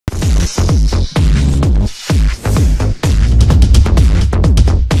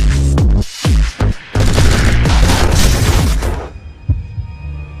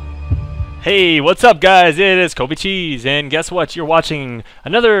Hey, what's up guys? It is Kobe Cheese, and guess what? You're watching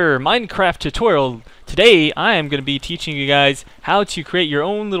another Minecraft tutorial. Today I am going to be teaching you guys how to create your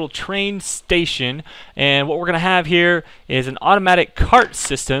own little train station, and what we're going to have here is an automatic cart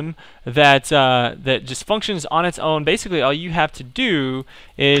system that that just functions on its own. Basically all you have to do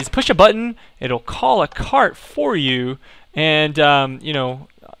is push a button, it'll call a cart for you, and you know,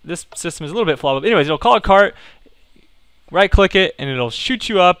 this system is a little bit flawed, but anyways, it'll call a cart. Right click it and it'll shoot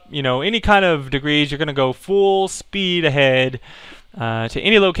you up, you know, any kind of degrees. You're going to go full speed ahead to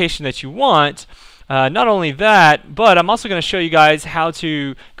any location that you want. Not only that, but I'm also going to show you guys how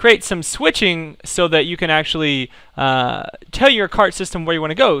to create some switching so that you can actually tell your cart system where you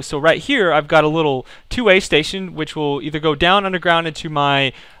want to go. So right here I've got a little two-way station which will either go down underground into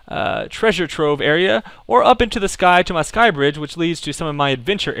my treasure trove area or up into the sky to my sky bridge, which leads to some of my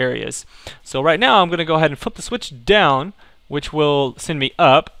adventure areas. So right now I'm going to go ahead and flip the switch down, which will send me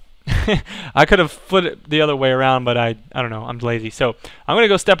up. I could have flipped it the other way around, but I don't know, I'm lazy. So I'm going to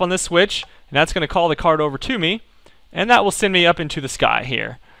go step on this switch, and that's going to call the cart over to me, and that will send me up into the sky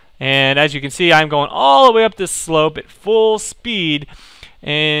here. And as you can see, I'm going all the way up this slope at full speed,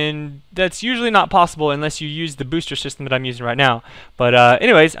 and that's usually not possible unless you use the booster system that I'm using right now. But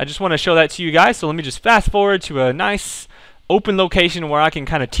anyways, I just want to show that to you guys, so let me just fast forward to a nice open location where I can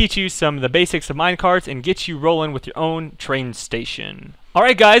kind of teach you some of the basics of minecarts and get you rolling with your own train station.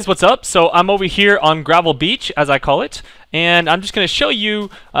 Alright guys, what's up? So I'm over here on Gravel Beach, as I call it, and I'm just going to show you,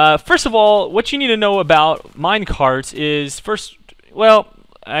 first of all, what you need to know about minecarts is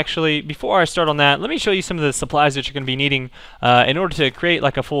actually, before I start on that, let me show you some of the supplies that you're going to be needing in order to create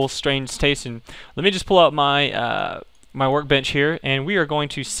like a full train station. Let me just pull out my my workbench here, and we are going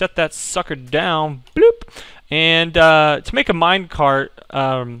to set that sucker down. Bloop. And to make a minecart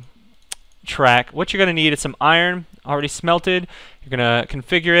track, what you're going to need is some iron already smelted. You're going to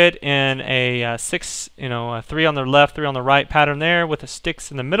configure it in a 3 on the left, 3 on the right pattern there with the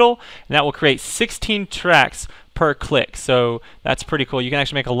sticks in the middle, and that will create 16 tracks per click. So that's pretty cool. You can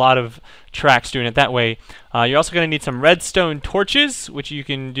actually make a lot of tracks doing it that way. You're also going to need some redstone torches, which you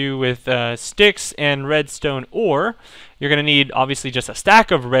can do with sticks and redstone ore. You're going to need obviously just a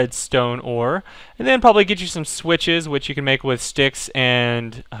stack of redstone ore, and then probably get you some switches, which you can make with sticks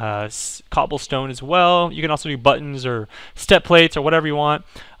and cobblestone as well. You can also do buttons or step plates or whatever you want.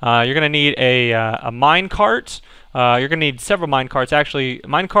 You're going to need a minecart. You're going to need several minecarts actually.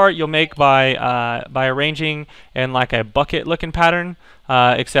 Minecart you'll make by arranging in like a bucket looking pattern,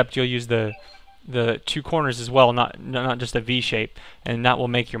 except you'll use the two corners as well, not just a V shape, and that will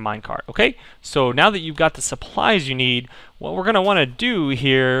make your minecart. Okay, so now that you've got the supplies you need, what we're going to want to do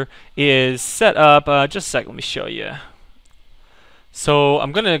here is set up, just a sec, let me show you. So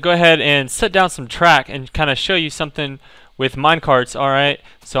I'm going to go ahead and set down some track and kind of show you something with minecarts. Alright,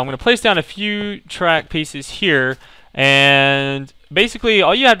 so I'm going to place down a few track pieces here, and basically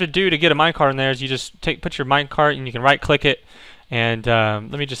all you have to do to get a minecart in there is you just put your minecart and you can right click it, and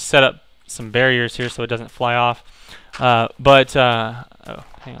let me just set up some barriers here so it doesn't fly off. Oh,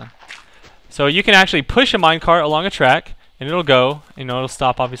 hang on. So you can actually push a minecart along a track and it'll go, you know, it'll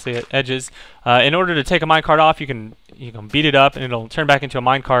stop obviously at edges. In order to take a minecart off, you can beat it up and it'll turn back into a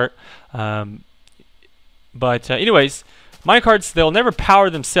minecart. Anyways, minecarts, they'll never power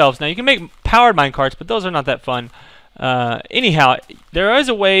themselves. Now you can make powered minecarts, but those are not that fun. Anyhow, there is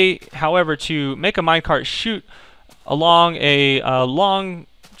a way, however, to make a minecart shoot along a long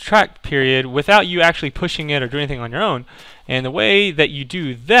track period without you actually pushing it or doing anything on your own. And the way that you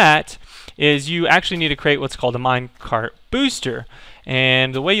do that is you actually need to create what's called a minecart booster.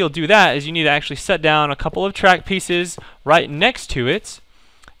 And the way you'll do that is you need to actually set down a couple of track pieces right next to it.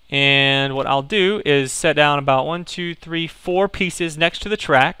 And what I'll do is set down about 1, 2, 3, 4 pieces next to the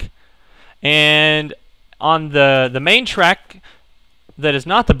track. And on the main track that is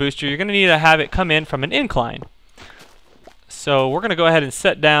not the booster, you're going to need to have it come in from an incline. So we're going to go ahead and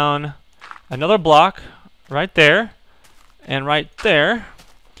set down another block right there and right there.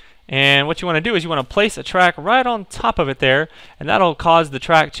 And what you want to do is you want to place a track right on top of it there, and that'll cause the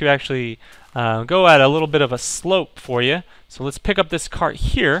track to actually go at a little bit of a slope for you. So let's pick up this cart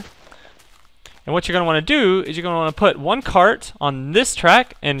here. And what you're going to want to do is you're going to want to put one cart on this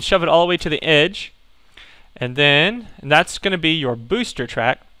track and shove it all the way to the edge. And that's going to be your booster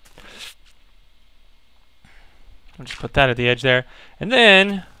track. I'll just put that at the edge there. And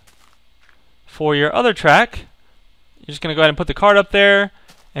then for your other track, you're just going to go ahead and put the cart up there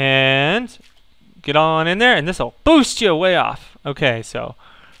and get on in there, and this will boost you way off. Okay, so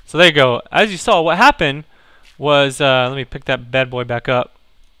So there you go. As you saw, what happened was, let me pick that bad boy back up.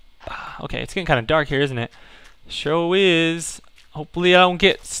 Okay, it's getting kind of dark here, isn't it? Sure is. Hopefully I don't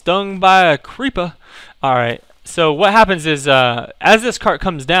get stung by a creeper. Alright, so what happens is, as this cart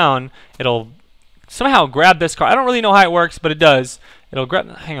comes down, it'll somehow grab this cart. I don't really know how it works, but it does. It'll grab...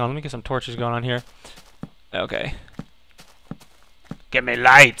 Hang on, let me get some torches going on here. Okay. Give me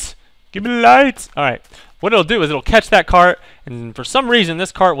light! Give me light! Alright, what it'll do is it'll catch that cart, and for some reason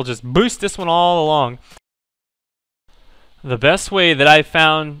this cart will just boost this one all along. The best way that I've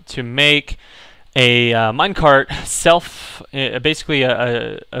found to make a minecart basically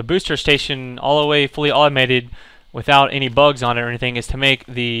a booster station all the way fully automated without any bugs on it or anything, is to make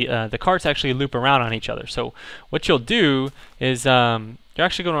the carts actually loop around on each other. So what you'll do is you're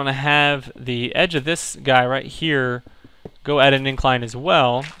actually going to have the edge of this guy right here go at an incline as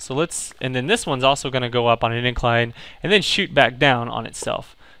well. So and then this one's also going to go up on an incline and then shoot back down on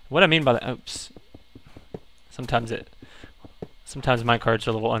itself. What I mean by that, oops, sometimes minecarts are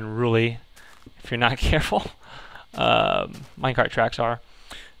a little unruly if you're not careful. Minecart tracks are.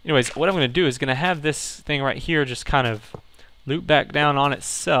 Anyways, what I'm going to do is going to have this thing right here just kind of loop back down on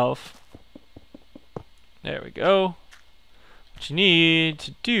itself. There we go. What you need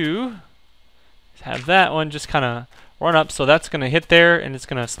to do is have that one just kind of run up, so that's going to hit there and it's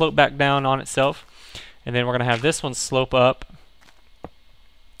going to slope back down on itself. And then we're going to have this one slope up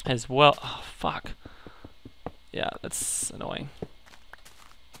as well. Oh, fuck. Yeah, that's annoying.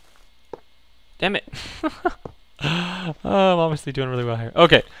 Damn it. Oh, I'm obviously doing really well here.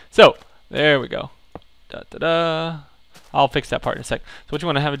 Okay, so there we go. I'll fix that part in a sec. So what you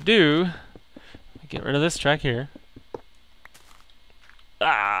want to have it do, get rid of this track here.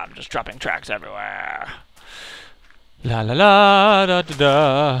 I'm just dropping tracks everywhere. La la la da da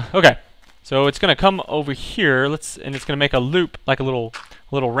da. Okay, so it's gonna come over here. And it's gonna make a loop, like a little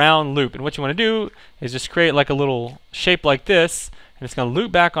round loop. And what you want to do is just create like a little shape like this, and it's gonna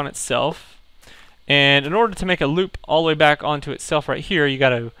loop back on itself. And in order to make a loop all the way back onto itself right here, you got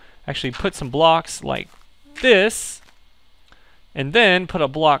to actually put some blocks like this, and then put a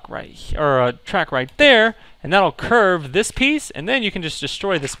block right here, or a track right there, and that'll curve this piece, and then you can just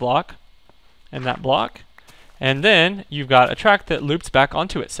destroy this block and that block, and then you've got a track that loops back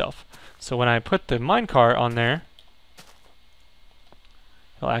onto itself. So when I put the minecart on there,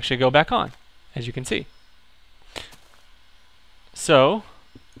 it'll actually go back on, as you can see. So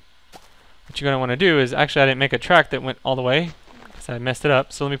what you're going to want to do is, actually I didn't make a track that went all the way because I messed it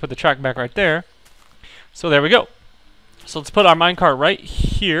up, so let me put the track back right there. So there we go. So let's put our minecart right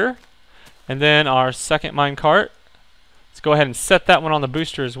here, and then our second minecart, let's go ahead and set that one on the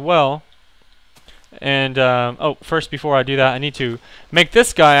booster as well. And oh, first before I do that, I need to make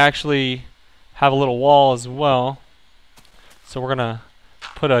this guy actually have a little wall as well. So we're going to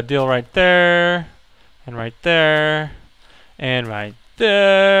put a deal right there, and right there, and right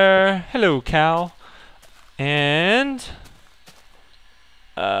there. Hello, cow. And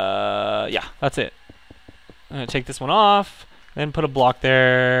yeah, that's it. I'm gonna take this one off, then put a block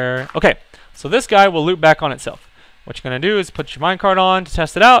there. Okay, so this guy will loop back on itself. What you're gonna do is put your minecart on to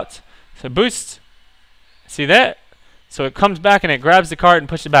test it out. So it boosts. See that? So it comes back and it grabs the cart and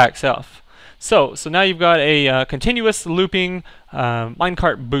pushes it back itself. So now you've got a continuous looping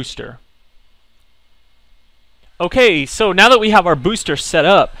minecart booster. Okay, so now that we have our booster set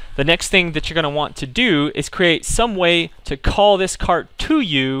up, the next thing that you're going to want to do is create some way to call this cart to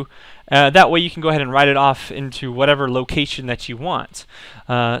you. That way you can go ahead and write it off into whatever location that you want.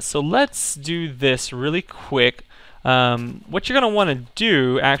 So let's do this really quick. What you're going to want to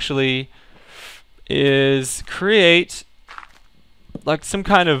do actually is create like some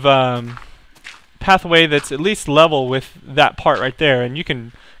kind of pathway that's at least level with that part right there, and you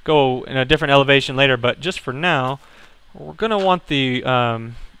can go in a different elevation later, but just for now we're gonna want the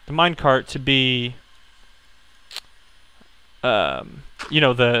minecart to be you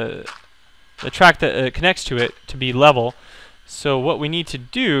know, the track that connects to it to be level. So what we need to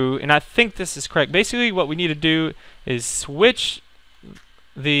do, and I think this is correct, basically what we need to do is switch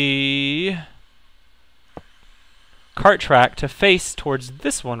the cart track to face towards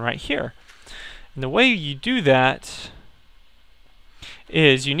this one right here. And the way you do that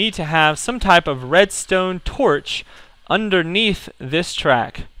is you need to have some type of redstone torch underneath this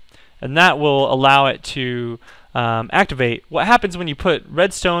track, and that will allow it to activate. What happens when you put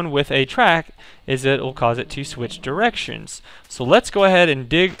redstone with a track is it will cause it to switch directions. So let's go ahead and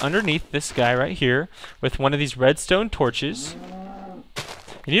dig underneath this guy right here with one of these redstone torches.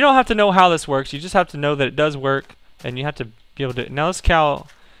 And you don't have to know how this works, you just have to know that it does work, and you have to be able to... Now this cow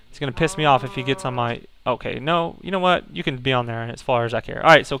is going to piss me off if he gets on my Okay, no, you know what? You can be on there as far as I care.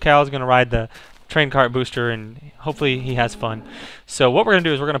 Alright, so Cal's going to ride the train cart booster, and hopefully he has fun. So what we're going to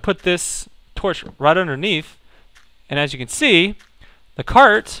do is we're going to put this torch right underneath, and as you can see, the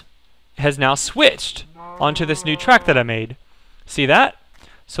cart has now switched onto this new track that I made. See that?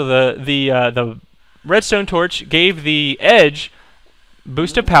 So the redstone torch gave the edge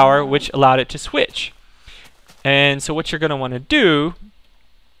boost of power, which allowed it to switch. And so what you're going to want to do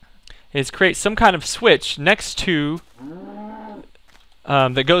is create some kind of switch next to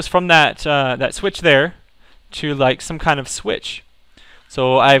that goes from that switch there to like some kind of switch.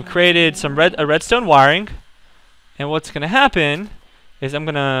 So I've created some redstone wiring, and what's going to happen is I'm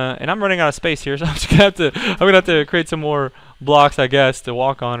running out of space here, so I'm gonna have to create some more blocks, I guess, to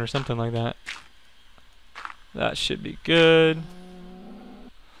walk on or something like that. That should be good.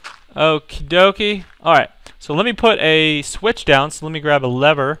 Okie dokie. All right. So let me put a switch down. So let me grab a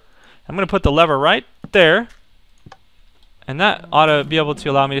lever. I'm gonna put the lever right there, and that ought to be able to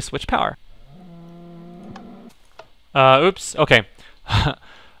allow me to switch power. Oops. Okay.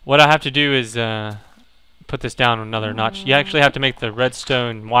 What I have to do is put this down another notch. You actually have to make the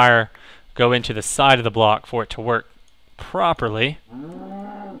redstone wire go into the side of the block for it to work properly.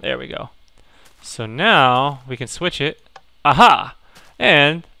 There we go. So now we can switch it. Aha!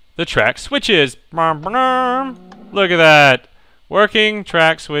 And the track switches. Look at that. Working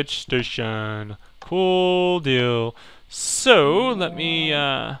track switch station. Cool deal. So let me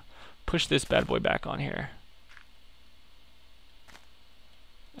push this bad boy back on here.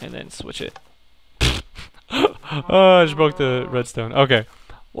 And then switch it. Oh, I just broke the redstone. Okay.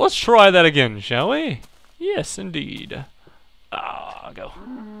 Let's try that again, shall we? Yes, indeed. Ah, go.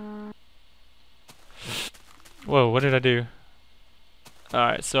 Whoa, what did I do?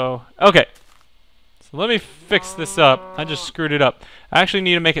 Alright, so, okay. So let me fix this up. I just screwed it up. I actually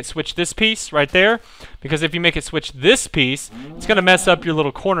need to make it switch this piece right there, because if you make it switch this piece, it's going to mess up your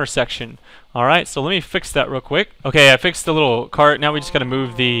little corner section. Alright, so let me fix that real quick. Okay, I fixed the little cart. Now we just got to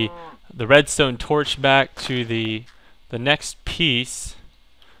move the redstone torch back to the next piece,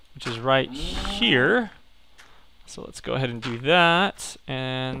 which is right here. So let's go ahead and do that,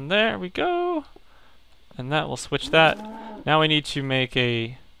 and there we go. And that will switch that. Now we need to make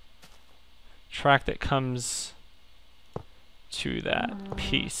a track that comes to that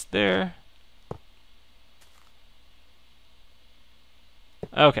piece there.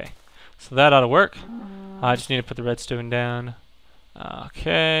 Okay, so that ought to work. I just need to put the redstone down.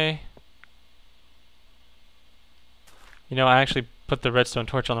 Okay. You know, I actually put the redstone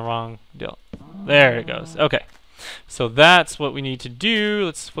torch on the wrong deal. There it goes. Okay. So that's what we need to do.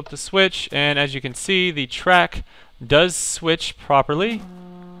 Let's flip the switch, and as you can see, the track does switch properly.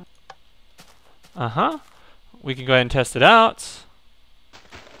 We can go ahead and test it out.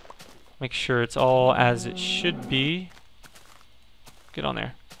 Make sure it's all as it should be. Get on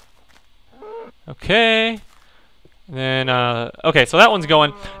there. Okay. And then, okay, so that one's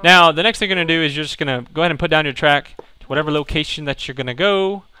going. Now, the next thing you're going to do is you're just going to go ahead and put down your track to whatever location that you're going to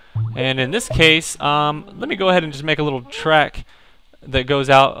go. And in this case, let me go ahead and just make a little track that goes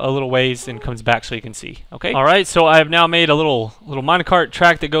out a little ways and comes back so you can see. Okay. All right. So I have now made a little minecart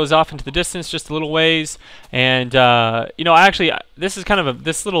track that goes off into the distance just a little ways. And you know, this is kind of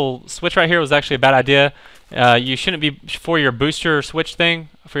this little switch right here was actually a bad idea. You shouldn't be for your booster switch thing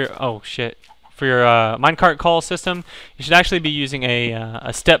for your for your minecart call system. You should actually be using a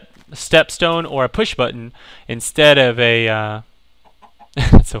stepstone or a push button instead of a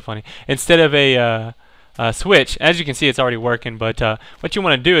it's so funny. Instead of a switch. As you can see, it's already working, but what you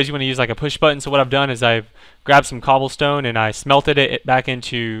want to do is you want to use like a push button. So what I've done is I've grabbed some cobblestone and I smelted it back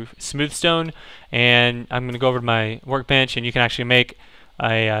into smooth stone, and I'm going to go over to my workbench, and you can actually make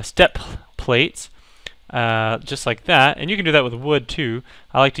a step plate just like that, and you can do that with wood too.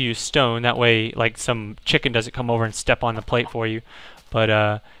 I like to use stone, that way like some chicken doesn't come over and step on the plate for you.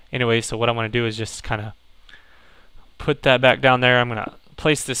 But anyway, so what I want to do is just kind of put that back down there. I'm going to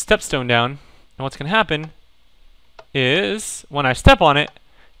place this stepstone down, and what's going to happen is when I step on it,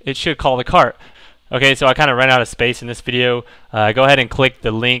 it should call the cart. Okay, so I kind of ran out of space in this video. Go ahead and click the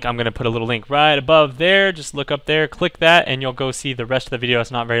link. I'm going to put a little link right above there. Just look up there, click that, and you'll go see the rest of the video.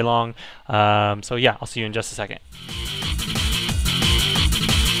 It's not very long. So yeah, I'll see you in just a second.